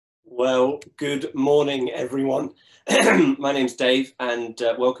Well, good morning, everyone. My name's Dave, and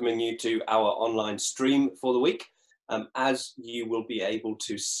welcoming you to our online stream for the week. As you will be able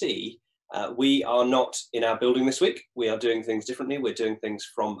to see, we are not in our building this week. We are doing things differently. We're doing things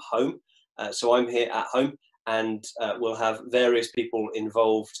from home. So I'm here at home, and we'll have various people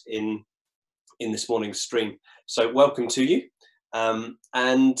involved in this morning's stream. So welcome to you.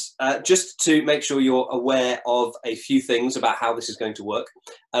 Just to make sure you're aware of a few things about how this is going to work,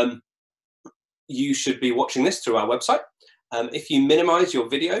 you should be watching this through our website. If you minimize your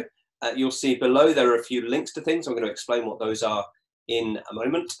video, you'll see below there are a few links to things. I'm going to explain what those are in a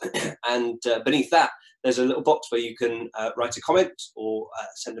moment. And beneath that, there's a little box where you can write a comment or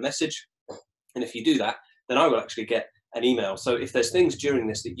send a message. And if you do that, then I will actually get an email. So if there's things during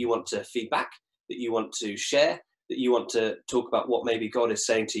this that you want to feedback, that you want to share, that you want to talk about what maybe God is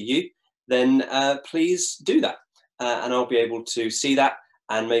saying to you, then please do that. And I'll be able to see that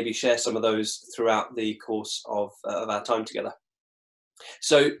and maybe share some of those throughout the course of our time together.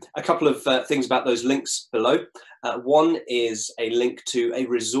 So a couple of things about those links below. One is a link to a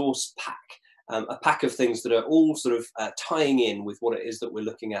resource pack, a pack of things that are all sort of tying in with what it is that we're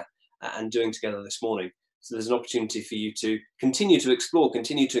looking at and doing together this morning. So there's an opportunity for you to continue to explore,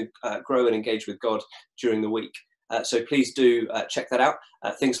 continue to grow and engage with God during the week. So please do check that out.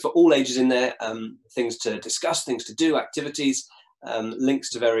 Things for all ages in there, things to discuss, things to do, activities,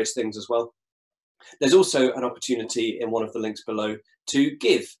 links to various things as well. There's also an opportunity in one of the links below to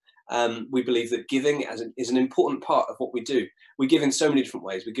give. We believe that giving is an important part of what we do. We give in so many different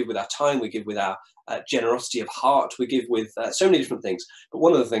ways. We give with our time, we give with our generosity of heart, we give with so many different things. But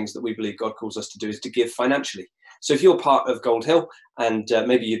one of the things that we believe God calls us to do is to give financially. So if you're part of Gold Hill and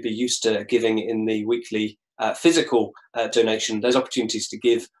maybe you'd be used to giving in the weekly physical donation, there's opportunities to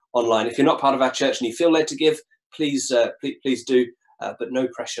give online. If you're not part of our church and you feel led to give, please do, but no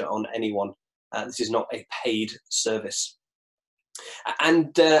pressure on anyone. This is not a paid service.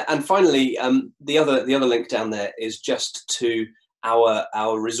 And finally, the other link down there is just to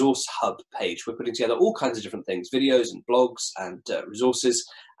our resource hub page. We're putting together all kinds of different things, videos and blogs and resources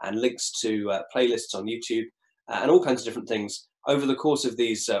and links to playlists on YouTube and all kinds of different things over the course of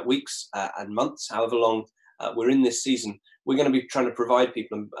these weeks and months, however long we're in this season. We're going to be trying to provide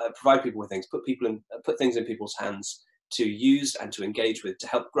people with things, put things in people's hands to use and to engage with, to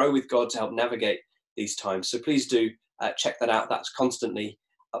help grow with God, to help navigate these times. So please do check that out. That's constantly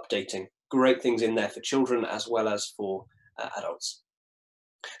updating. Great things in there for children as well as for adults.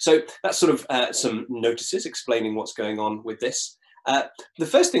 So that's sort of some notices explaining what's going on with this. The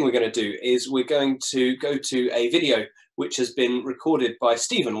first thing we're going to do is we're going to go to a video which has been recorded by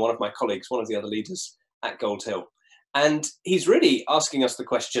Stephen, one of my colleagues, one of the other leaders at Gold Hill. And he's really asking us the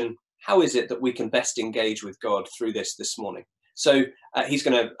question, how is it that we can best engage with God through this morning? So he's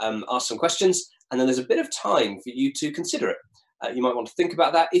going to ask some questions, and then there's a bit of time for you to consider it. You might want to think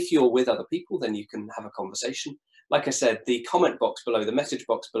about that. If you're with other people, then you can have a conversation. Like I said, the comment box below, the message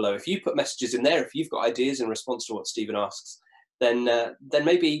box below, if you put messages in there, if you've got ideas in response to what Stephen asks, then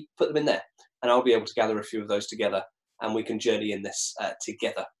maybe put them in there, and I'll be able to gather a few of those together, and we can journey in this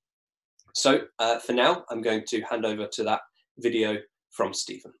together. So for now, I'm going to hand over to that video from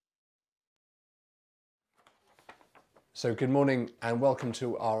Stephen. So good morning and welcome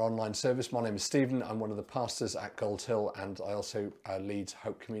to our online service. My name is Stephen. I'm one of the pastors at Gold Hill, and I also lead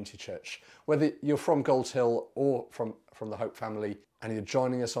Hope Community Church. Whether you're from Gold Hill or from the Hope family and you're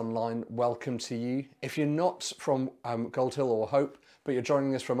joining us online, welcome to you. If you're not from Gold Hill or Hope, but you're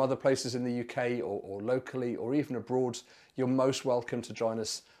joining us from other places in the UK or locally or even abroad, you're most welcome to join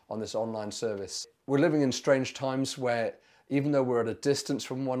us on this online service. We're living in strange times where even though we're at a distance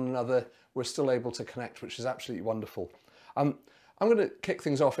from one another, we're still able to connect, which is absolutely wonderful. I'm going to kick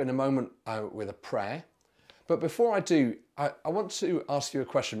things off in a moment with a prayer. But before I do, I want to ask you a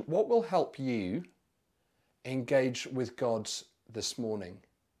question. What will help you engage with God this morning?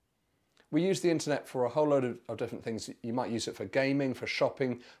 We use the internet for a whole load of different things. You might use it for gaming, for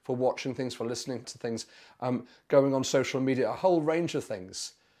shopping, for watching things, for listening to things, going on social media, a whole range of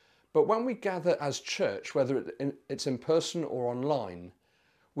things. But when we gather as church, whether it's in person or online,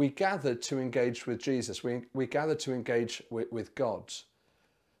 we gather to engage with Jesus. We gather to engage with God.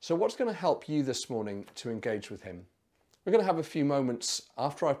 So what's going to help you this morning to engage with him? We're going to have a few moments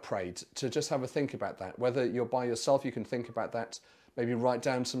after I've prayed to just have a think about that. Whether you're by yourself, you can think about that. Maybe write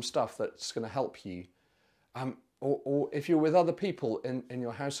down some stuff that's going to help you. Or if you're with other people in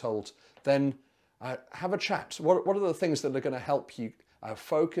your household, then have a chat. What are the things that are going to help you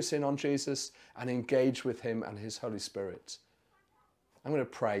focus in on Jesus and engage with him and his Holy Spirit? I'm going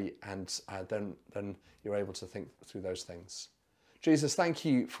to pray, and then you're able to think through those things. Jesus, thank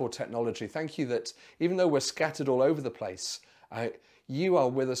you for technology. Thank you that even though we're scattered all over the place, you are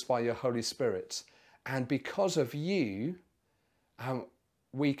with us by your Holy Spirit. And because of you,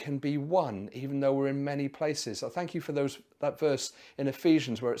 we can be one, even though we're in many places. I thank you for that verse in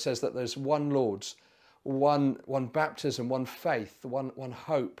Ephesians where it says that there's one Lord, one baptism, one faith, one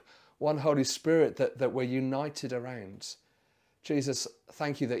hope, one Holy Spirit that we're united around. Jesus,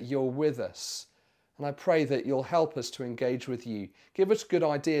 thank you that you're with us. And I pray that you'll help us to engage with you. Give us good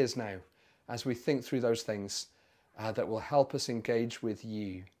ideas now as we think through those things that will help us engage with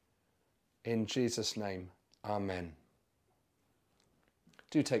you. In Jesus' name, amen.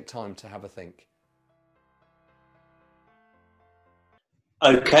 Do take time to have a think.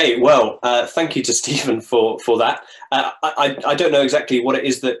 Okay, well, thank you to Stephen for that. I don't know exactly what it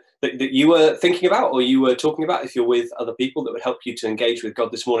is that you were thinking about or you were talking about if you're with other people that would help you to engage with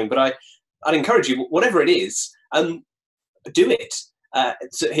God this morning, but I'd encourage you, whatever it is, do it.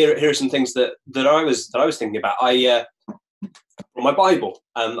 So here are some things that I was thinking about. My Bible.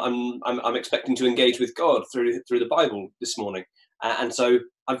 I'm expecting to engage with God through the Bible this morning, and so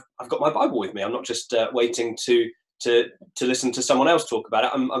I've got my Bible with me. I'm not just waiting to listen to someone else talk about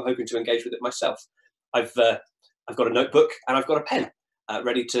it. I'm hoping to engage with it myself. I've got a notebook and I've got a pen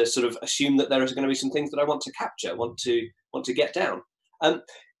ready to sort of assume that there is going to be some things that I want to capture, want to get down.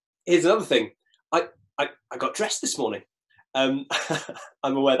 Here's another thing. I got dressed this morning. I'm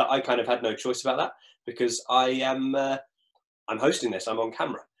aware that I kind of had no choice about that because I'm hosting this. I'm on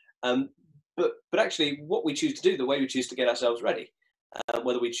camera. But actually, what we choose to do, the way we choose to get ourselves ready,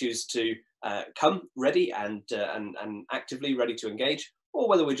 whether we choose to come ready and actively ready to engage, or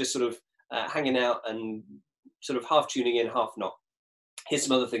whether we're just sort of hanging out and sort of half tuning in, half not. Here's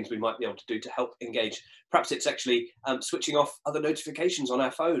some other things we might be able to do to help engage. Perhaps it's actually switching off other notifications on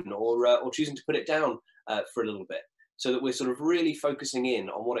our phone, or choosing to put it down for a little bit, so that we're sort of really focusing in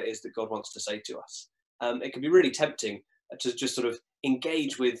on what it is that God wants to say to us. It can be really tempting to just sort of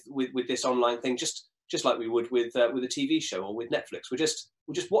engage with this online thing, just like we would with a TV show or with Netflix. We're just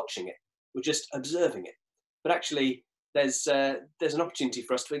watching it. We're just observing it. But actually, there's an opportunity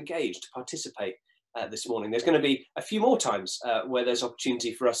for us to engage, to participate this morning. There's going to be a few more times where there's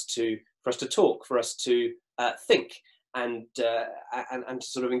opportunity for us to talk, for us to think, and to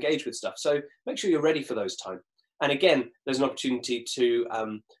sort of engage with stuff. So make sure you're ready for those times. And again, there's an opportunity to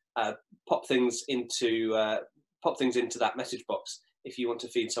pop things into that message box if you want to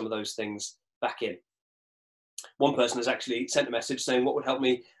feed some of those things back in. One person has actually sent a message saying, what would help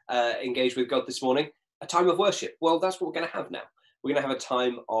me engage with God this morning? A time of worship. Well, that's what we're going to have now. We're going to have a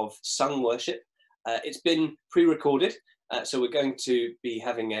time of sung worship. It's been pre-recorded, so we're going to be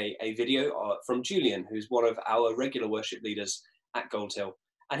having a video from Julian, who's one of our regular worship leaders at Gold Hill.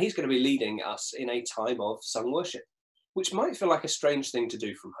 And he's going to be leading us in a time of sung worship, which might feel like a strange thing to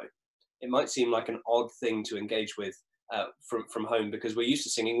do from home. It might seem like an odd thing to engage with from home, because we're used to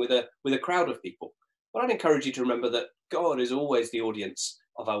singing with a crowd of people. But I'd encourage you to remember that God is always the audience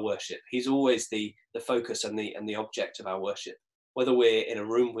of our worship. He's always the focus and the object of our worship. Whether we're in a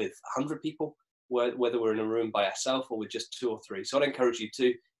room with 100 people, whether we're in a room by ourselves or with just 2 or 3. So I'd encourage you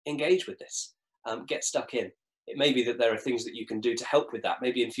to engage with this, get stuck in. It may be that there are things that you can do to help with that.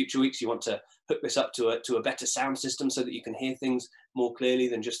 Maybe in future weeks you want to hook this up to a better sound system so that you can hear things more clearly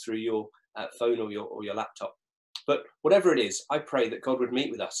than just through your phone or your laptop. But whatever it is, I pray that God would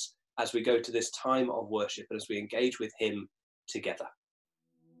meet with us as we go to this time of worship and as we engage with him together.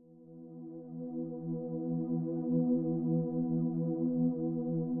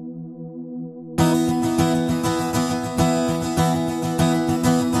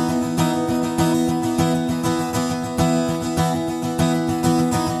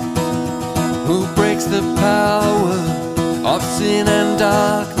 Who breaks the power of sin and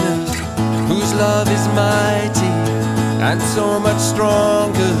darkness, whose love is mighty and so much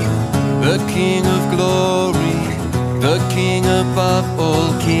stronger, the King of glory, the King above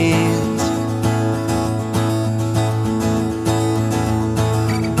all kings,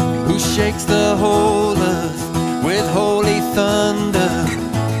 who shakes the whole earth with holy thunder,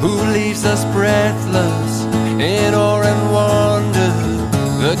 who leaves us breathless in awe and wonder,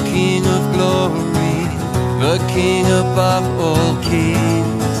 the King of glory, the King above all kings.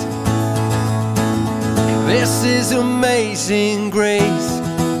 This is amazing grace.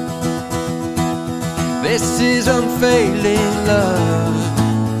 This is unfailing love,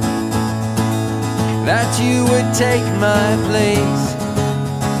 that you would take my place,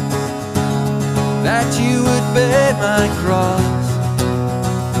 that you would bear my cross.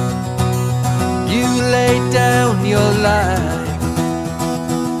 You laid down your life,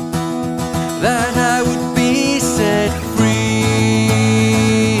 that I would be set free.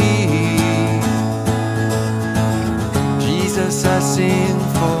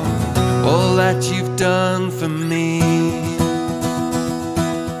 done for me.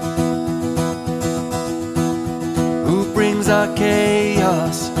 Who brings our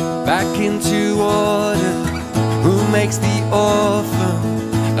chaos back into order? Who makes the orphan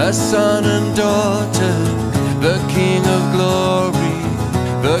a son and daughter? The King of glory,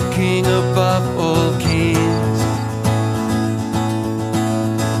 the King above all kings.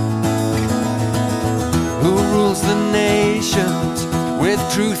 Who rules the nations with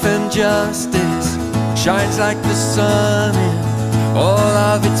truth and justice, shines like the sun in all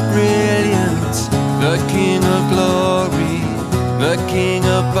of its brilliance. The King of glory, the King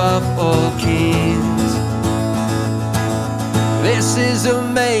above all kings. This is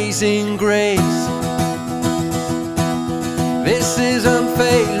amazing grace. This is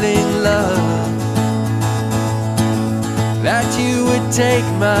unfailing love, that you would take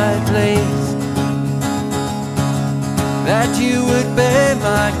my place, that you would bear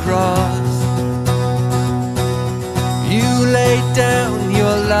my cross. You laid down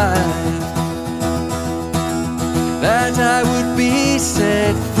your life, that I would be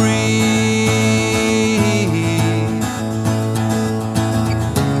set free.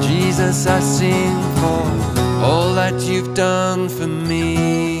 Jesus, I sing for all that you've done for me.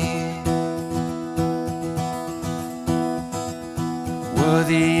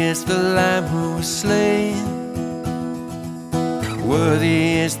 Worthy is the Lamb who was slain,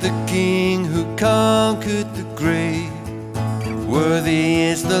 worthy is the King who conquered the grave. Worthy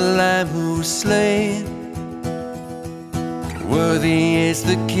is the Lamb who was slain, worthy is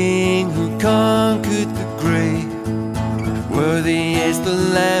the King who conquered the grave. Worthy is the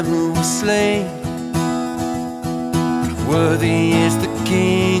Lamb who was slain, worthy is the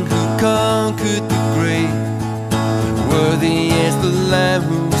King who conquered the grave. Worthy is the Lamb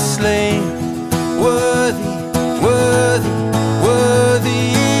who was slain. Worthy, worthy, worthy.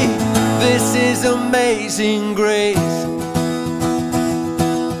 This is amazing grace.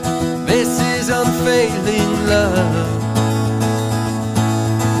 This is unfailing love,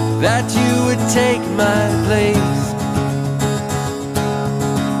 that you would take my place,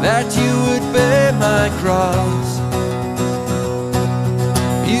 that you would bear my cross.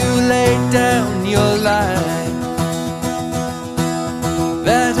 You laid down your life,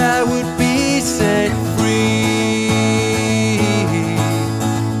 that I would be set free.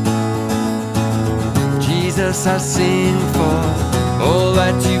 Jesus, I sing for all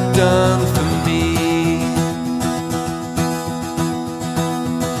that you've done for me.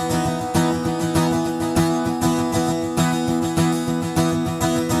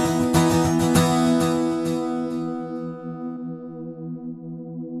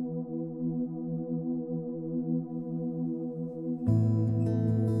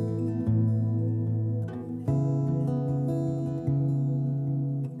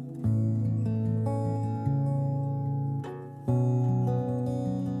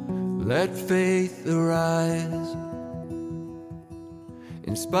 Let faith arise.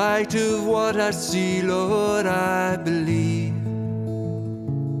 In spite of what I see, Lord, I believe.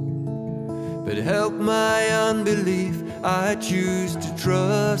 But help my unbelief, I choose to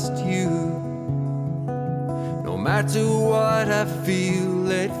trust you. No matter what I feel,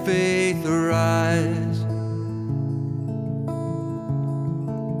 let faith arise.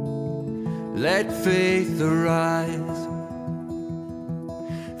 Let faith arise.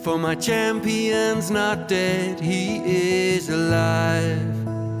 For my champion's not dead, he is alive.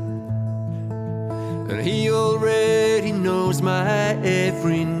 And he already knows my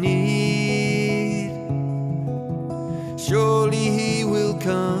every need. Surely he will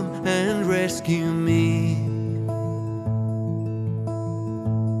come and rescue me.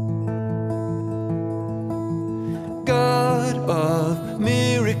 God of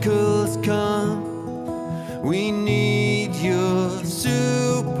miracles, come. We need your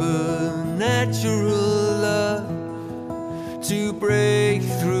supernatural love to break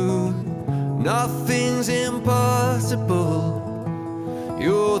through. Nothing's impossible.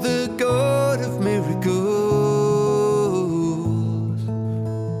 You're the God of miracles.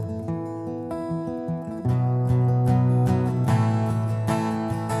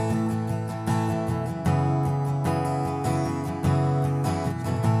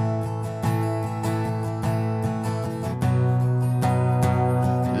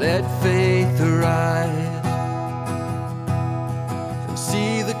 Let faith arise and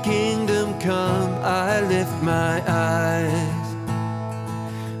see the kingdom come. I lift my eyes.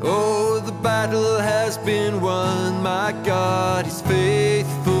 Oh, the battle has been won. My God is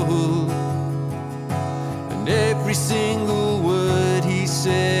faithful, and every single word he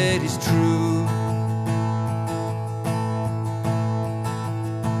said is true.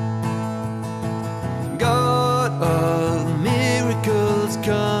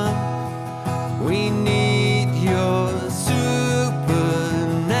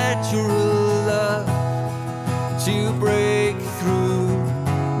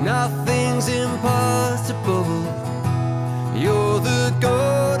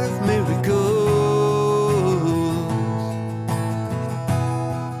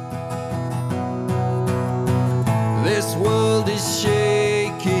 This world is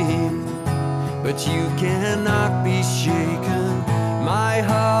shaking, but you cannot be shaken. My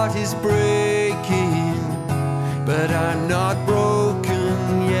heart is breaking, but I'm not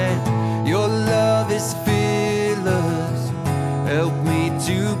broken yet. Your love is fearless. Help me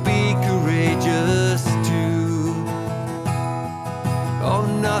to be courageous too. Oh,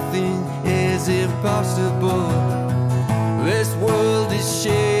 nothing is impossible. This world is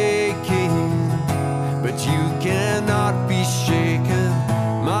shaking, but you cannot be shaken.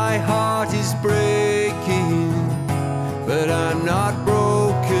 My heart is breaking, but I'm not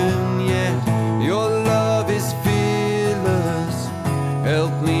broken yet. Your love is fearless.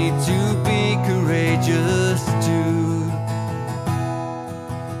 Help me to be courageous too.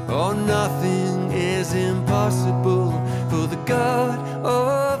 Oh, nothing is impossible for the God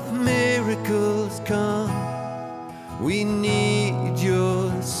of miracles. Come, we need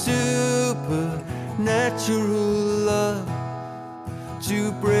your supernatural love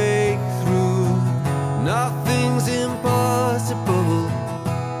to break through. Nothing's impossible.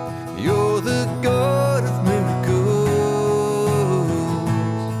 You're the God of miracles.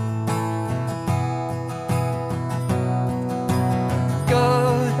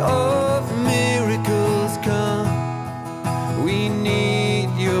 God of miracles, come. We need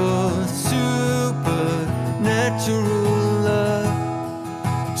your supernatural love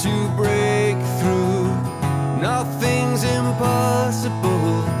to break through. Nothing's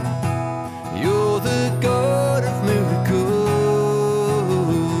impossible. You're the God of miracles.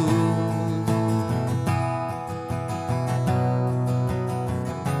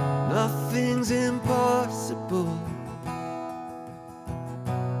 Nothing's impossible.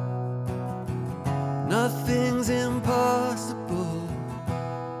 Nothing's impossible.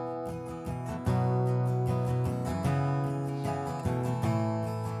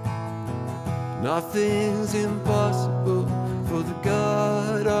 Nothing's impossible for the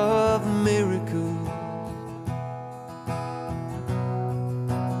God of miracles.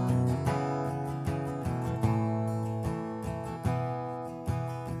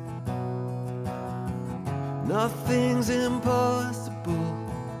 Nothing's impossible.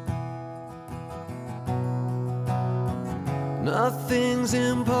 Nothing's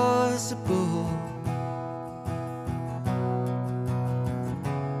impossible.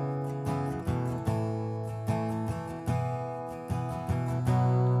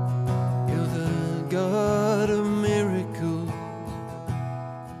 You're the God of miracles.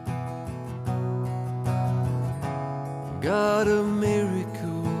 God of miracles.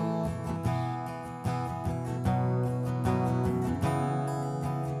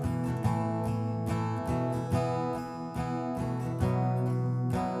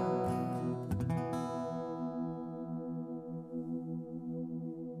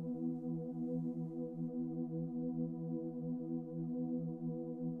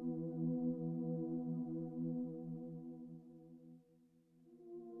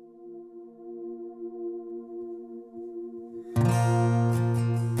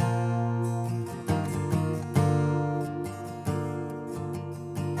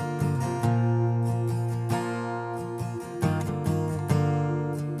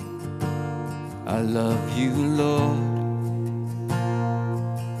 I love you, Lord,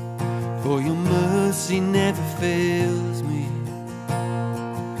 for your mercy never fails me.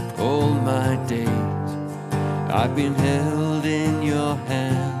 All my days I've been held in your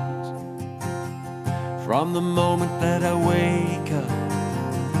hands. From the moment that I wake up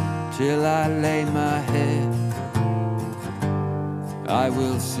till I lay my head, I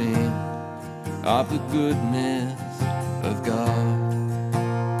will sing of the goodness of God.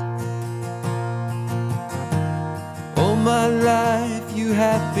 All my life you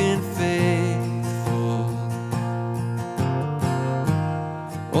have been faithful.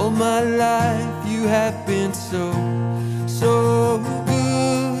 All my life you have been so, so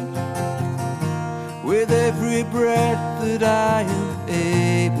good. With every breath that I am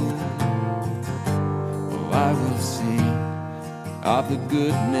able, oh, I will sing of the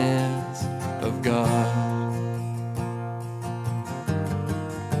goodness of God.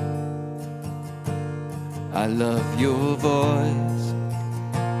 I love your voice.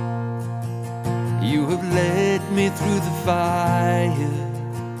 You have led me through the fire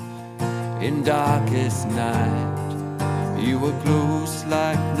in darkest night. You were close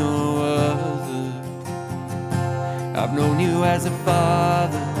like no other. I've known you as a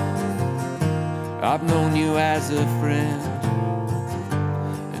father. I've known you as a friend.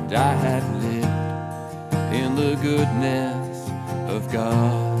 And I have lived in the goodness of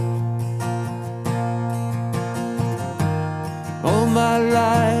God. All my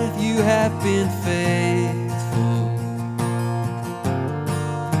life you have been faithful.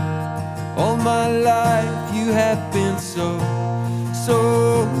 my life you have been so,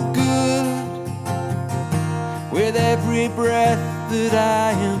 so good. With every breath that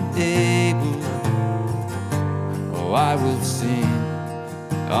I am able, oh, I will sing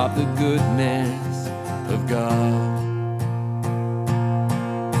of the goodness of God.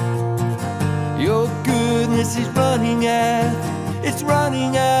 Your goodness is running after, it's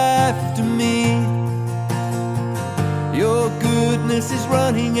running after me. Your goodness is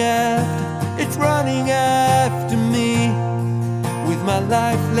running after, it's running after me. With my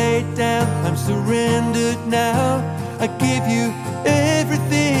life laid down, I'm surrendered now. I give you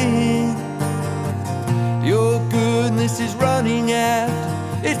everything. Your goodness is running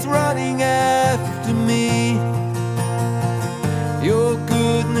after, it's running after me. Your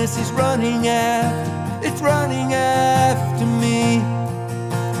goodness is running after, it's running after me.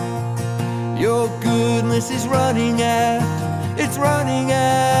 Your goodness is running after, it's running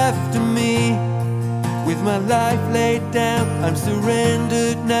after me. With my life laid down, I'm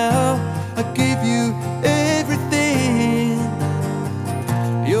surrendered now. I give you everything.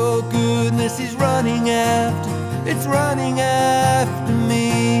 Your goodness is running after, it's running after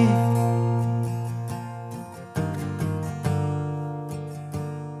me.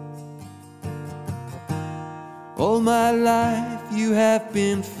 All my life you have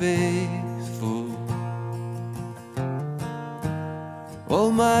been faithful.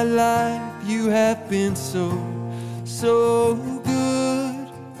 All my life you have been so, so good.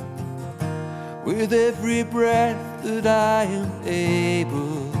 With every breath that I am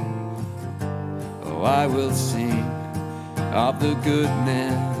able, oh, I will sing of the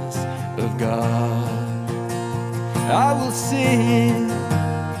goodness of God. I will sing.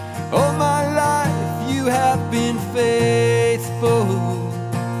 All my life you have been faithful.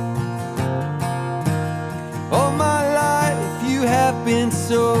 All my life you have been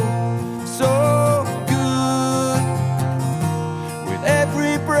so, so good. With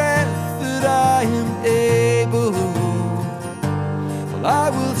every breath that I am able, well, I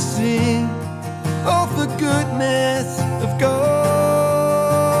will sing of the goodness of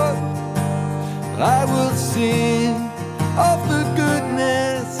God. Well, I will sing of the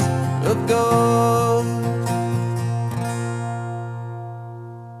goodness of God.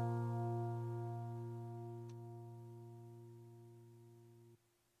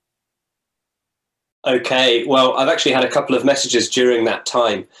 Okay, well, I've actually had a couple of messages during that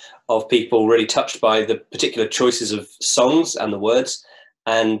time of people really touched by the particular choices of songs and the words,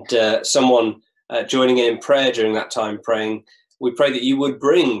 and someone joining in prayer during that time, praying, we pray that you would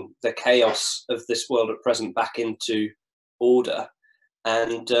bring the chaos of this world at present back into order,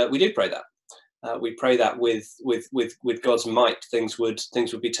 and we do pray that. We pray that with God's might, things would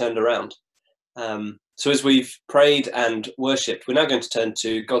be turned around. So as we've prayed and worshipped, we're now going to turn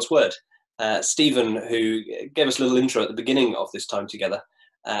to God's word. Stephen, who gave us a little intro at the beginning of this time together,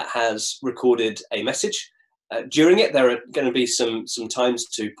 has recorded a message. During it, there are going to be some times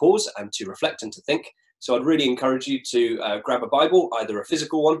to pause and to reflect and to think. So I'd really encourage you to grab a Bible, either a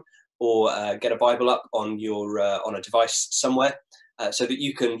physical one or get a Bible up on your on a device somewhere, so that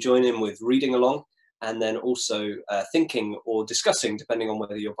you can join in with reading along, and then also thinking or discussing, depending on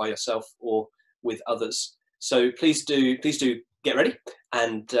whether you're by yourself or with others. So please do get ready,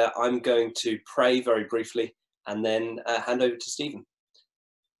 and I'm going to pray very briefly and then hand over to Stephen.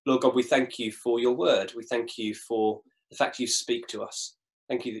 Lord God, we thank you for your word. We thank you for the fact you speak to us.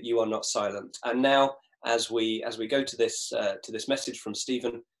 Thank you that you are not silent. And now, as we go to this message from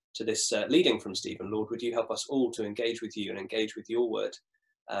Stephen, to this leading from Stephen, Lord, would you help us all to engage with you and engage with your word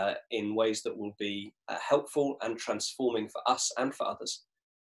in ways that will be helpful and transforming for us and for others.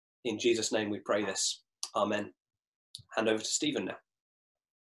 In Jesus' name we pray this. Amen. Hand over to Stephen now.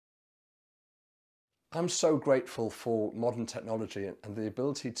 I'm so grateful for modern technology and the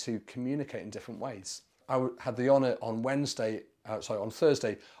ability to communicate in different ways. I had the honour on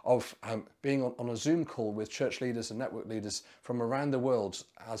Thursday of being on a Zoom call with church leaders and network leaders from around the world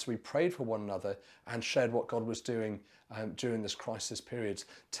as we prayed for one another and shared what God was doing during this crisis period.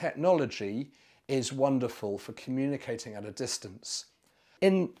 Technology is wonderful for communicating at a distance.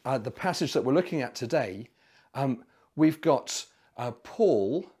 In the passage that we're looking at today, we've got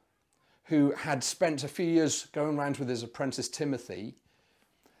Paul, who had spent a few years going around with his apprentice Timothy,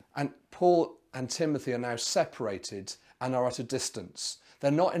 and Paul and Timothy are now separated and are at a distance.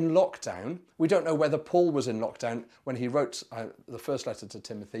 They're not in lockdown. We don't know whether Paul was in lockdown when he wrote the first letter to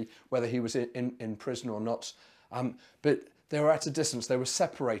Timothy, whether he was in prison or not, but they were at a distance. They were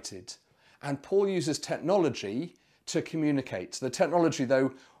separated. And Paul uses technology to communicate. The technology,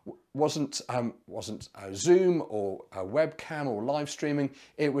 though, wasn't Zoom or a webcam or live streaming.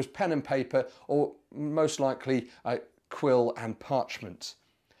 It was pen and paper, or most likely quill and parchment.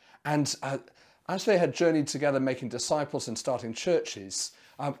 And as they had journeyed together making disciples and starting churches,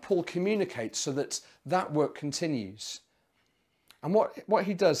 Paul communicates so that that work continues. And what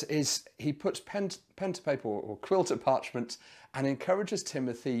he does is he puts pen to paper or quill to parchment and encourages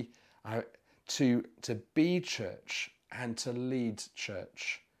Timothy to be church and to lead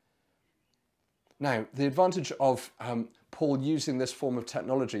church. Now, the advantage of Paul using this form of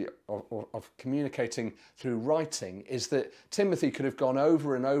technology of communicating through writing is that Timothy could have gone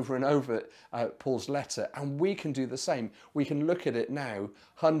over and over and over Paul's letter, and we can do the same. We can look at it now,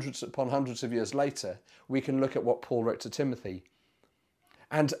 hundreds upon hundreds of years later. We can look at what Paul wrote to Timothy.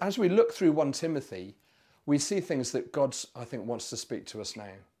 And as we look through 1 Timothy, we see things that God, I think, wants to speak to us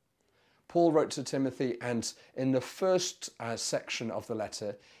now. Paul wrote to Timothy, and in the first section of the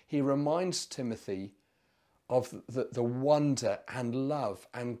letter, he reminds Timothy of the wonder and love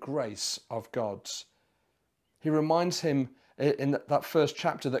and grace of God. He reminds him in that first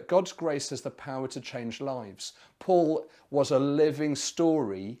chapter that God's grace has the power to change lives. Paul was a living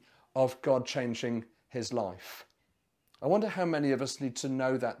story of God changing his life. I wonder how many of us need to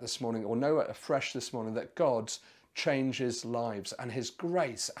know that this morning, or know it afresh this morning, that God changes lives, and his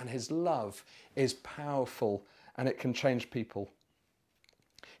grace and his love is powerful, and it can change people.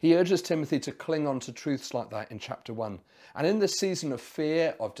 He urges Timothy to cling on to truths like that in chapter 1. And in this season of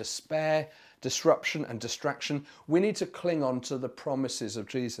fear, of despair, disruption and distraction, we need to cling on to the promises of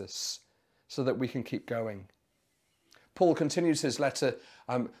Jesus so that we can keep going. Paul continues his letter,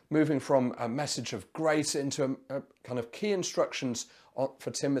 moving from a message of grace into a kind of key instructions for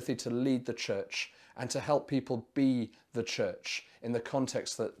Timothy to lead the church and to help people be the church in the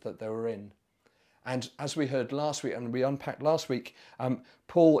context that they were in. And as we heard last week, and we unpacked last week,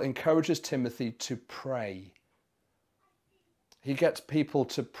 Paul encourages Timothy to pray. He gets people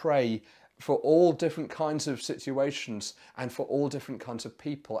to pray for all different kinds of situations and for all different kinds of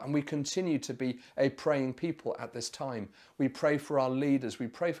people. And we continue to be a praying people at this time. We pray for our leaders. We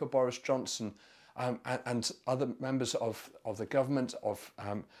pray for Boris Johnson and other members of the government,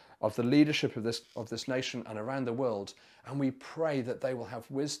 of the leadership of this nation and around the world. And we pray that they will have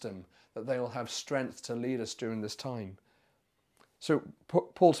wisdom, that they will have strength to lead us during this time. So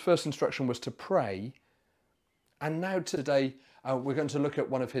Paul's first instruction was to pray. And now today, we're going to look at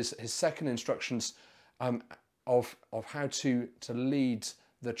one of his second instructions of how to lead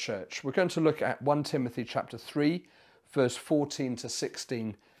the church. We're going to look at 1 Timothy chapter 3, verse 14 to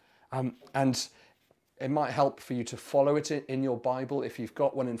 16. And it might help for you to follow it in your Bible if you've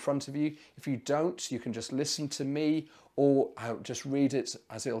got one in front of you. If you don't, you can just listen to me or just read it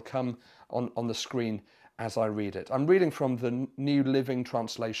as it'll come on the screen as I read it. I'm reading from the New Living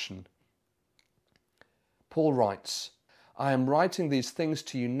Translation. Paul writes, I am writing these things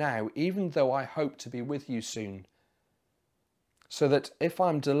to you now, even though I hope to be with you soon, so that if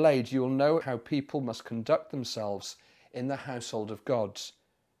I'm delayed, you will know how people must conduct themselves in the household of God.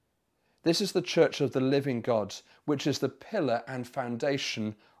 This is the church of the living God, which is the pillar and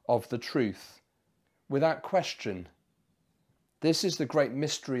foundation of the truth. Without question, this is the great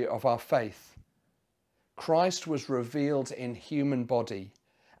mystery of our faith. Christ was revealed in human body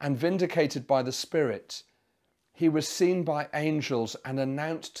and vindicated by the Spirit. He was seen by angels and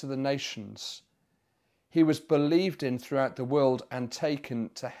announced to the nations. He was believed in throughout the world and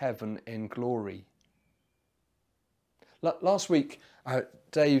taken to heaven in glory. Last week,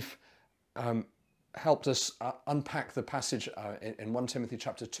 Dave helped us unpack the passage in 1 Timothy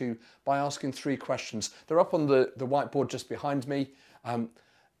chapter 2 by asking 3 questions. They're up on the whiteboard just behind me.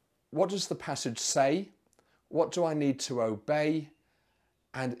 What does the passage say? What do I need to obey?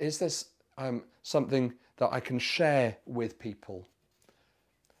 And is this something that I can share with people?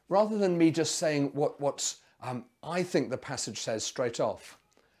 Rather than me just saying what I think the passage says straight off,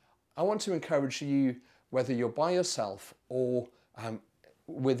 I want to encourage you, whether you're by yourself or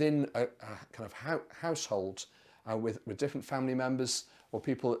within a kind of household with different family members or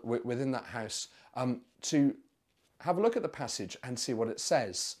people within that house, to have a look at the passage and see what it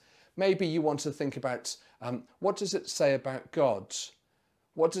says. Maybe you want to think about what does it say about God?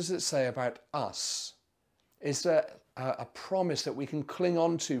 What does it say about us? Is there a promise that we can cling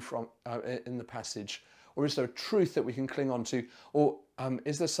on to from in the passage? Or is there a truth that we can cling on to? Or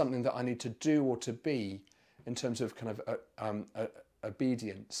is there something that I need to do or to be in terms of kind of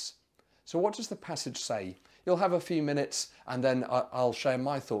obedience? So what does the passage say? You'll have a few minutes and then I'll share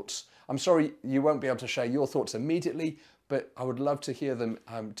my thoughts. I'm sorry you won't be able to share your thoughts immediately, but I would love to hear them.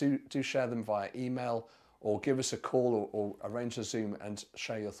 Do share them via email or give us a call or arrange a Zoom and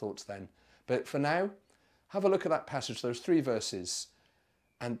share your thoughts then. But for now, have a look at that passage. Those 3 verses,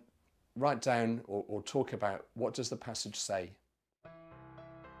 and write down or talk about what does the passage say.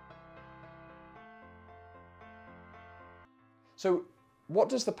 So what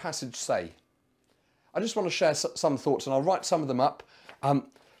does the passage say? I just want to share some thoughts, and I'll write some of them up.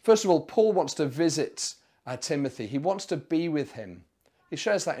 First of all, Paul wants to visit Timothy. He wants to be with him. He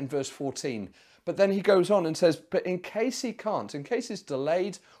shares that in verse 14. But then he goes on and says, but in case he can't, in case it's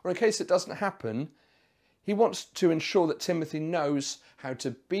delayed, or in case it doesn't happen, he wants to ensure that Timothy knows how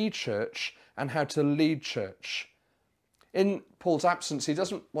to be church and how to lead church. In Paul's absence, he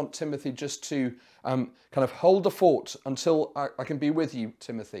doesn't want Timothy just to kind of hold the fort until I can be with you,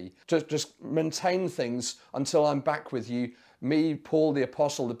 Timothy. Just maintain things until I'm back with you. Me, Paul, the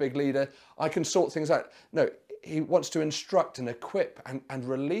apostle, the big leader, I can sort things out. No, he wants to instruct and equip and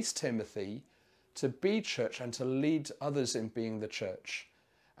release Timothy to be church and to lead others in being the church.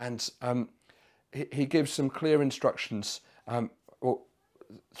 And he gives some clear instructions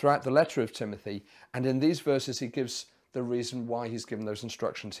throughout the letter of Timothy. And in these verses, he gives the reason why he's given those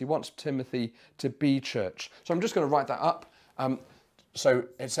instructions. He wants Timothy to be church. So I'm just going to write that up. So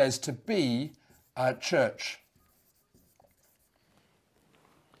it says to be church.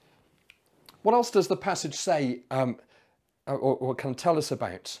 What else does the passage say or can tell us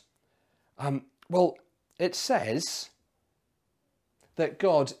about? Well, it says that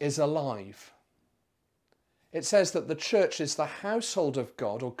God is alive. It says that the church is the household of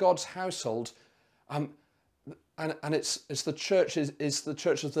God, or God's household, and it's the church is the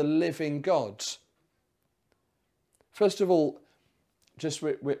church of the living God. First of all, just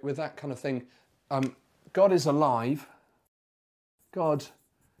with that kind of thing, God is alive. God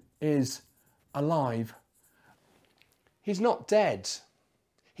is alive. He's not dead.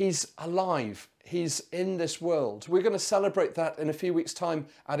 He's alive. He's in this world. We're going to celebrate that in a few weeks' time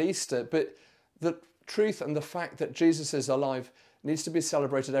at Easter, but the truth and the fact that Jesus is alive needs to be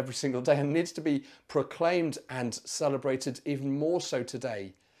celebrated every single day and needs to be proclaimed and celebrated even more so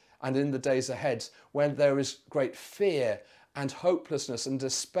today and in the days ahead, when there is great fear and hopelessness and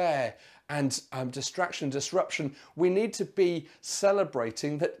despair and distraction, disruption. We need to be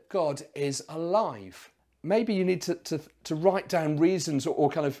celebrating that God is alive. Maybe you need to write down reasons or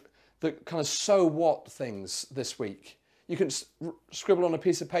kind of the kind of so what things this week. You can scribble on a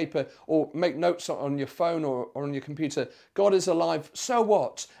piece of paper or make notes on your phone or on your computer. God is alive, so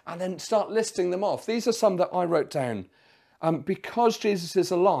what? And then start listing them off. These are some that I wrote down. Because Jesus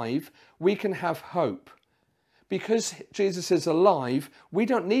is alive, we can have hope. Because Jesus is alive, we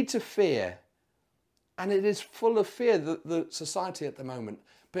don't need to fear. And it is full of fear, the society at the moment.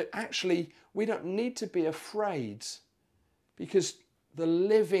 But actually, we don't need to be afraid, because the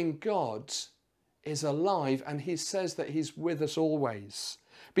living God is alive, and he says that he's with us always.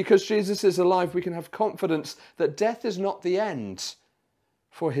 Because Jesus is alive, we can have confidence that death is not the end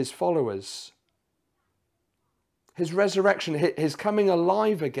for his followers. His resurrection, his coming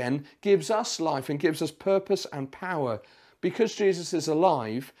alive again, gives us life and gives us purpose and power. Because Jesus is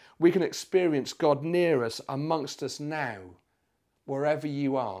alive, we can experience God near us, amongst us now, wherever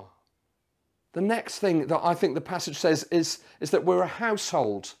you are. The next thing that I think the passage says is that we're a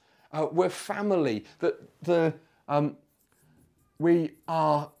household. We're family, that we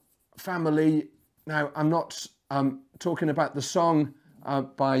are family. Now, I'm not talking about the song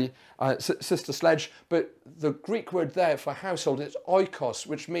by Sister Sledge, but the Greek word there for household is oikos,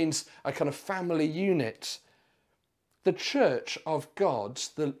 which means a kind of family unit. The church of God,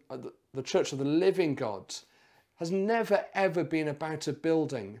 the church of the living God, has never ever been about a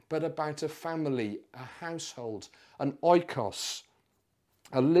building, but about a family, a household, an oikos,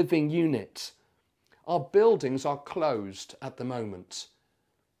 a living unit. Our buildings are closed at the moment,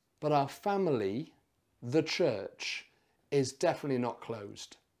 but our family, the church, is definitely not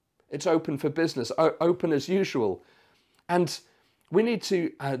closed. It's open for business, open as usual. And we need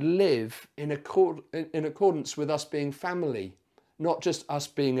to live in accordance with us being family, not just us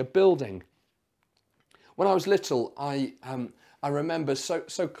being a building. When I was little, I remember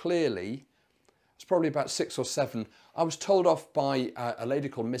so clearly, it's probably about 6 or 7, I was told off by a lady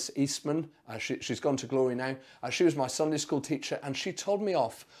called Miss Eastman. She's gone to glory now. She was my Sunday school teacher, and she told me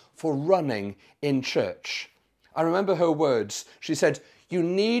off for running in church. I remember her words. She said, "You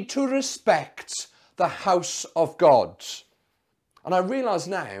need to respect the house of God." And I realise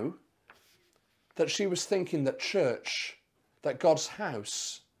now that she was thinking that church, that God's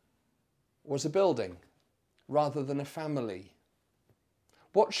house, was a building rather than a family.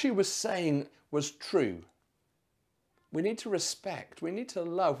 What she was saying was true. We need to respect, we need to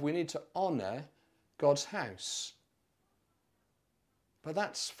love, we need to honour God's house. But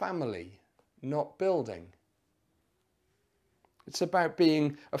that's family, not building. It's about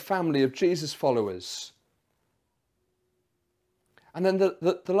being a family of Jesus followers. And then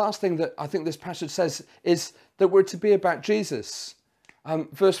the last thing that I think this passage says is that we're to be about Jesus.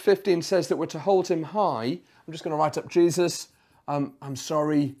 Verse 15 says that we're to hold him high. I'm just going to write up Jesus. I'm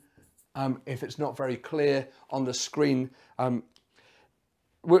sorry if it's not very clear on the screen.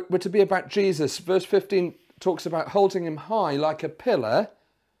 We're to be about Jesus. Verse 15 talks about holding him high like a pillar,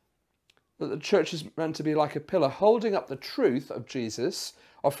 that the church is meant to be like a pillar, holding up the truth of Jesus,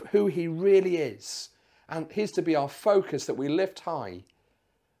 of who he really is. And he's to be our focus, that we lift high,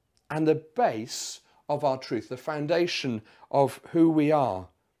 and the base of our truth, the foundation of who we are.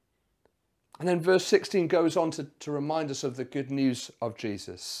 And then verse 16 goes on to remind us of the good news of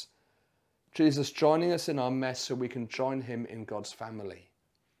Jesus. Jesus joining us in our mess so we can join him in God's family.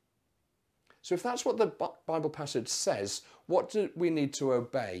 So if that's what the Bible passage says, what do we need to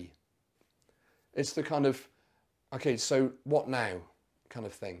obey? It's the kind of, okay, so what now kind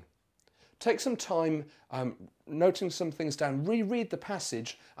of thing. Take some time noting some things down, reread the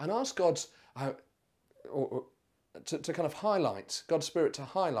passage and ask God to kind of highlight, God's Spirit to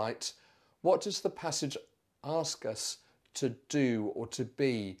highlight, what does the passage ask us to do or to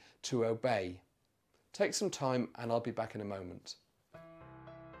be, to obey? Take some time and I'll be back in a moment.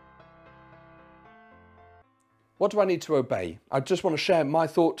 What do I need to obey? I just want to share my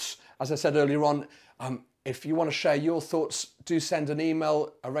thoughts. As I said earlier on, if you want to share your thoughts, do send an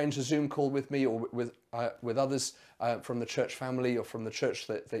email, arrange a Zoom call with me or with others from the church family or from the church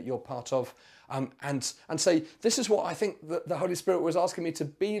that you're part of, and say, this is what I think that the Holy Spirit was asking me to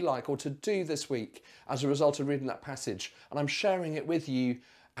be like or to do this week as a result of reading that passage. And I'm sharing it with you.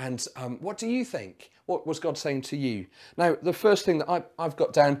 And what do you think? What was God saying to you? Now, the first thing that I've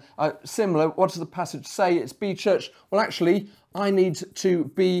got down, similar, what does the passage say? It's be church. Well, actually, I need to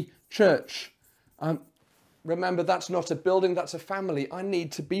be church. Remember, that's not a building, that's a family. I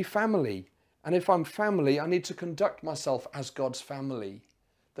need to be family. And if I'm family, I need to conduct myself as God's family,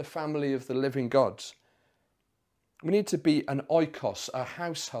 the family of the living God. We need to be an oikos, a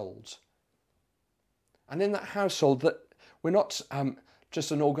household. And in that household, that we're not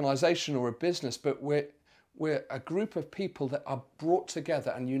just an organisation or a business, but we're a group of people that are brought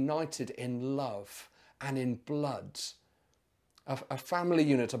together and united in love and in blood. A family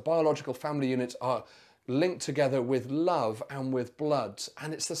unit, a biological family unit, are linked together with love and with blood.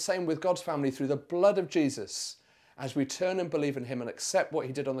 And it's the same with God's family through the blood of Jesus. As we turn and believe in him and accept what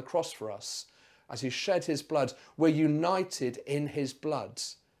he did on the cross for us, as he shed his blood, we're united in his blood.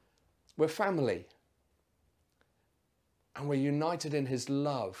 We're family. And we're united in his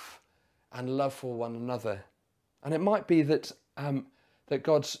love and love for one another. And it might be that, that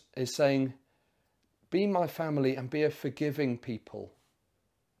God is saying, be my family and be a forgiving people.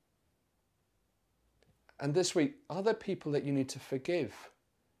 And this week, are there people that you need to forgive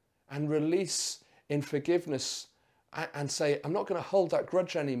and release in forgiveness and say, I'm not going to hold that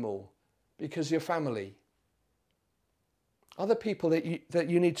grudge anymore because you're family? Are there people that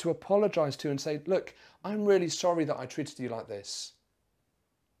you need to apologise to and say, look, I'm really sorry that I treated you like this?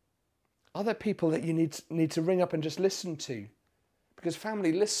 Are there people that you need to ring up and just listen to? Because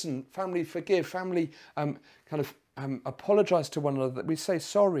family listen, family forgive, family apologise to one another, that we say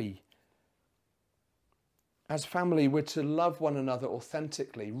sorry. As family, we're to love one another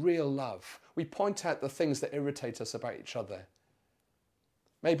authentically, real love. We point out the things that irritate us about each other.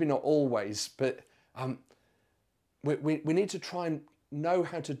 Maybe not always, but we need to try and know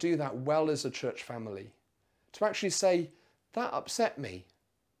how to do that well as a church family. To actually say, that upset me.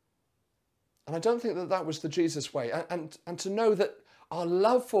 And I don't think that was the Jesus way. And to know that our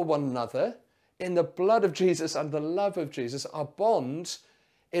love for one another, in the blood of Jesus and the love of Jesus, our bond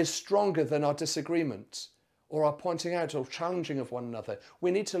is stronger than our disagreement or our pointing out or challenging of one another.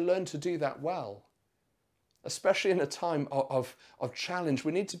 We need to learn to do that well. Especially in a time of challenge,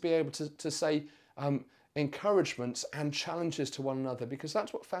 we need to be able to say encouragements and challenges to one another, because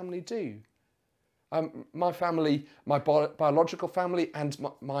that's what family do. My family, my biological family, and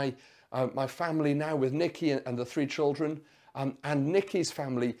my family now with Nikki and the 3 children, and Nikki's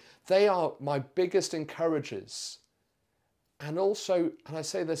family, they are my biggest encouragers. And also, and I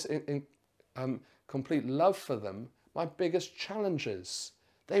say this in complete love for them, my biggest challengers.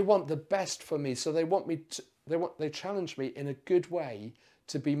 They want the best for me, so they challenge me in a good way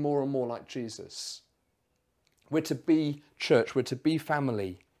to be more and more like Jesus. We're to be church, we're to be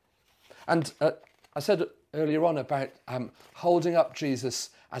family. And I said earlier on about holding up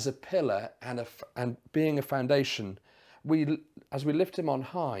Jesus as a pillar and being a foundation. As we lift him on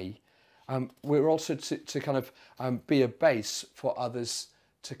high, we're also to kind of be a base for others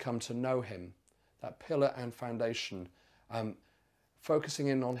to come to know him, that pillar and foundation, focusing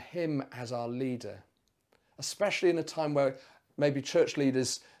in on him as our leader, especially in a time where maybe church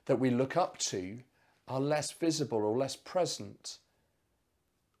leaders that we look up to are less visible or less present.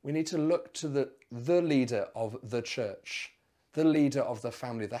 We need to look to the leader of the church, the leader of the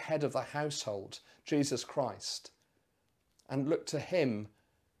family, the head of the household, Jesus Christ, and look to him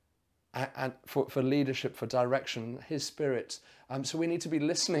and for leadership, for direction, his spirit. So we need to be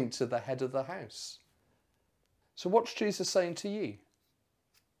listening to the head of the house. So what's Jesus saying to you?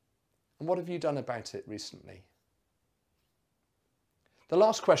 And what have you done about it recently? The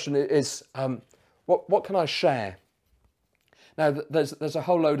last question is, what can I share? Now, there's a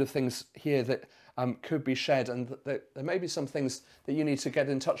whole load of things here that could be shared, and there may be some things that you need to get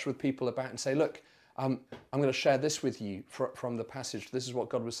in touch with people about and say, look, I'm going to share this with you from the passage. This is what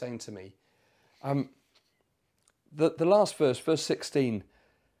God was saying to me. The last verse, verse 16,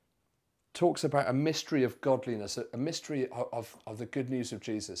 talks about a mystery of godliness, a mystery of the good news of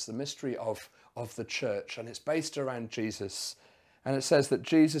Jesus, the mystery of the church, and it's based around Jesus. And it says that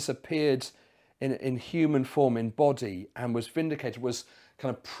Jesus appeared in human form, in body, and was vindicated, was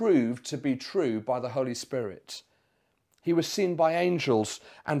kind of proved to be true by the Holy Spirit. He was seen by angels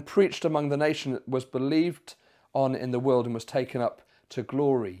and preached among the nation, was believed on in the world, and was taken up to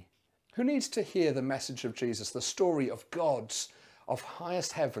glory. Who needs to hear the message of Jesus, the story of God's, of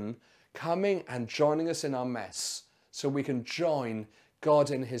highest heaven, coming and joining us in our mess so we can join God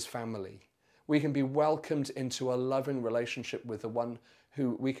in his family? We can be welcomed into a loving relationship with the one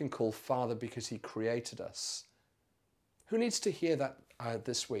who we can call Father because he created us. Who needs to hear that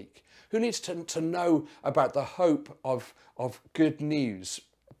this week? Who needs to know about the hope of good news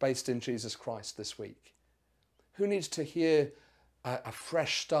based in Jesus Christ this week? Who needs to hear a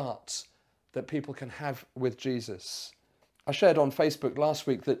fresh start that people can have with Jesus? I shared on Facebook last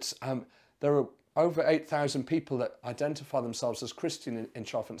week that there are over 8,000 people that identify themselves as Christian in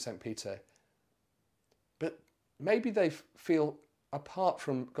Chalfont St. Peter. But maybe they feel apart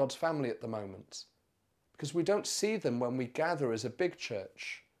from God's family at the moment because we don't see them when we gather as a big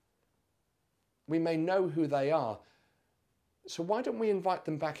church. We may know who they are. So why don't we invite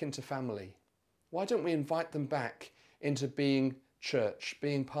them back into family? Why don't we invite them back into being church,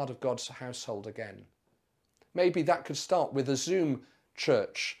 being part of God's household again? Maybe that could start with a Zoom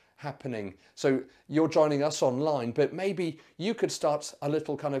church happening. So you're joining us online, but maybe you could start a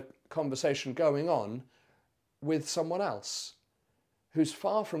little kind of conversation going on with someone else who's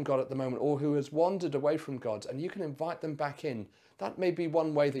far from God at the moment or who has wandered away from God, and you can invite them back in. That may be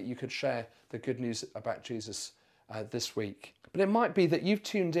one way that you could share the good news about Jesus this week. But it might be that you've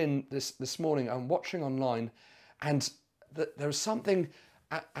tuned in this morning and watching online, and that there's something,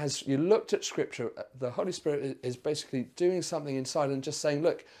 as you looked at Scripture, the Holy Spirit is basically doing something inside and just saying,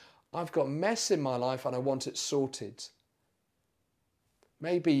 look, I've got mess in my life and I want it sorted.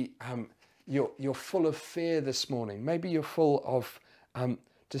 Maybe you're full of fear this morning. Maybe you're full of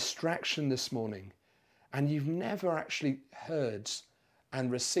distraction this morning, and you've never actually heard and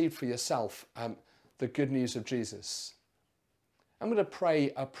received for yourself the good news of Jesus. I'm going to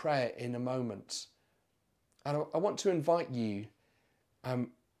pray a prayer in a moment, and I want to invite you,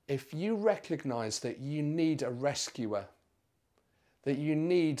 if you recognize that you need a rescuer, that you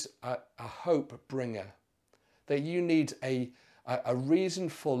need a hope bringer, that you need a reason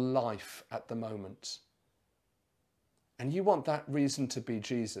for life at the moment, and you want that reason to be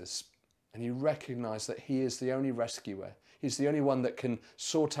Jesus, and you recognize that he is the only rescuer, he's the only one that can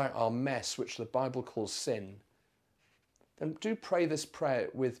sort out our mess, which the Bible calls sin, then do pray this prayer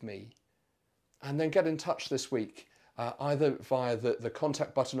with me, and then get in touch this week, either via the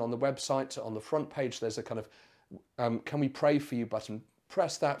contact button on the website. On the front page there's a kind of can we pray for you button.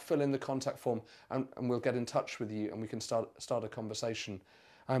 Press that, fill in the contact form, and we'll get in touch with you, and we can start a conversation.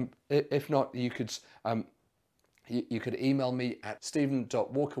 If not, you could email me at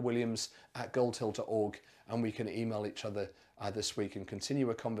stephen.walkerwilliams@goldhill.org, and we can email each other this week and continue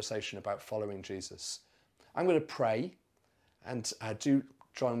a conversation about following Jesus. I'm going to pray, and do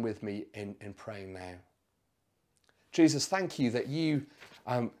join with me in praying now. Jesus, thank you that you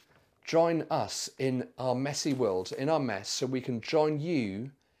join us in our messy world, in our mess, so we can join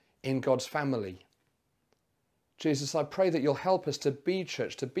you in God's family. Jesus, I pray that you'll help us to be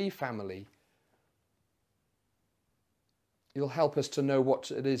church, to be family. You'll help us to know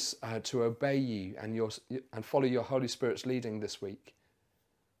what it is to obey you and follow your Holy Spirit's leading this week.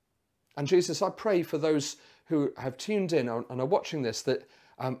 And Jesus, I pray for those who have tuned in and are watching this, that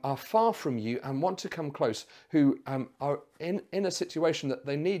are far from you and want to come close, who are in a situation that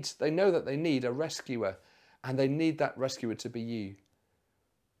they know that they need a rescuer, and they need that rescuer to be you.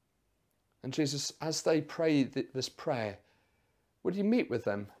 And Jesus, as they pray this prayer, would you meet with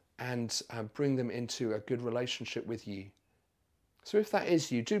them and bring them into a good relationship with you? So if that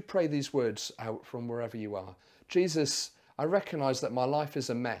is you, do pray these words out from wherever you are. Jesus, I recognise that my life is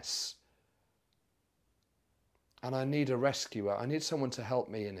a mess, and I need a rescuer. I need someone to help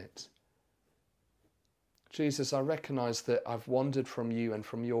me in it. Jesus, I recognise that I've wandered from you and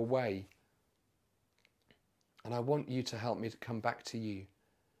from your way, and I want you to help me to come back to you,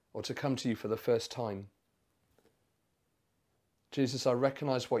 or to come to you for the first time. Jesus, I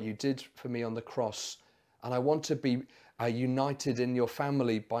recognise what you did for me on the cross, and I want to be united in your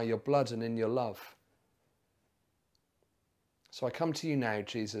family by your blood and in your love. So I come to you now,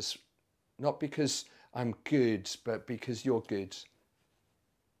 Jesus, not because I'm good, but because you're good.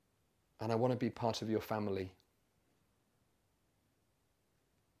 And I want to be part of your family.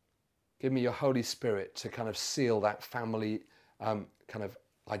 Give me your Holy Spirit to kind of seal that family kind of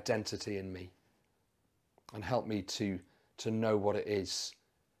identity in me, and help me to know what it is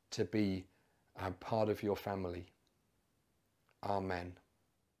to be part of your family. Amen.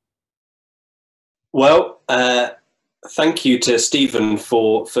 Well, thank you to Stephen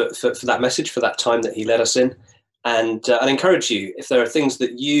for that message, for that time that he led us in. And I'd encourage you, if there are things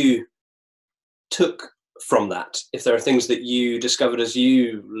that you took from that, if there are things that you discovered as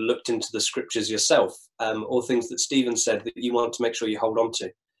you looked into the scriptures yourself, or things that Stephen said that you want to make sure you hold on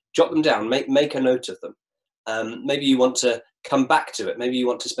to, jot them down, make a note of them. Maybe you want to come back to it. Maybe you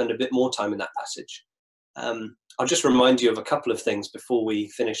want to spend a bit more time in that passage. I'll just remind you of a couple of things before we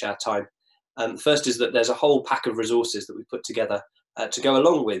finish our time. First is that there's a whole pack of resources that we put together to go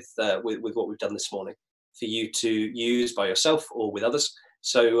along with what we've done this morning, for you to use by yourself or with others.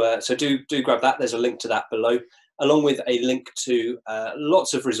 So do grab that. There's a link to that below, along with a link to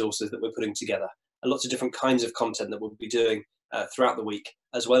lots of resources that we're putting together, and lots of different kinds of content that we'll be doing throughout the week,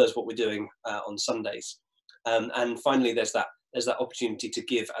 as well as what we're doing on Sundays. And finally, there's that opportunity to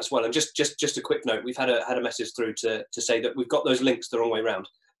give as well. And just a quick note, we've had a message through to say that we've got those links the wrong way around.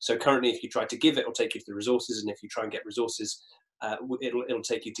 So currently, if you try to give, it'll take you to the resources, and if you try and get resources, it'll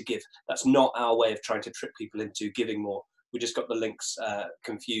take you to give. That's not our way of trying to trick people into giving more. We just got the links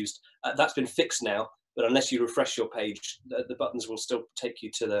confused. That's been fixed now, but unless you refresh your page, the buttons will still take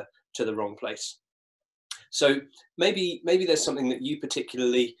you to the wrong place. So maybe there's something that you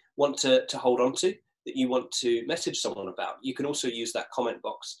particularly want to hold on to, that you want to message someone about. You can also use that comment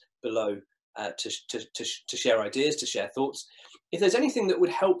box below to share ideas, to share thoughts. If there's anything that would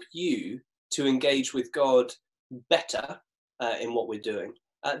help you to engage with God better in what we're doing,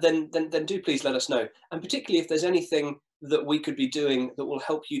 then do please let us know. And particularly if there's anything that we could be doing that will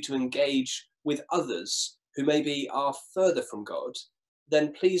help you to engage with others who maybe are further from God,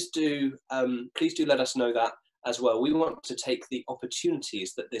 then please do let us know that as well. We want to take the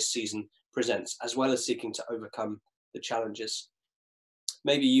opportunities that this season presents, as well as seeking to overcome the challenges.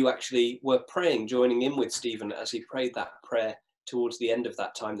 Maybe you actually were praying, joining in with Stephen as he prayed that prayer towards the end of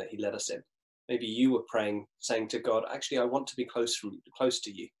that time that he led us in. Maybe you were praying, saying to God, actually, I want to be close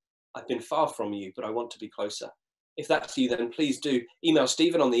to you. I've been far from you, but I want to be closer. If that's you, then please do email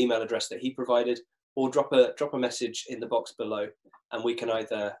Stephen on the email address that he provided, or drop a message in the box below, and we can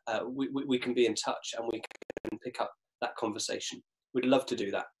either we can be in touch and we can pick up that conversation. We'd love to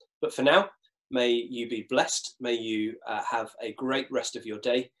do that. But for now, may you be blessed. May you have a great rest of your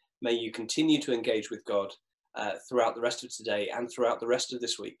day. May you continue to engage with God throughout the rest of today and throughout the rest of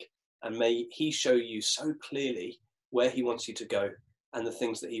this week. And may he show you so clearly where he wants you to go and the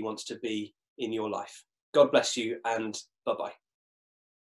things that he wants to be in your life. God bless you, and bye-bye.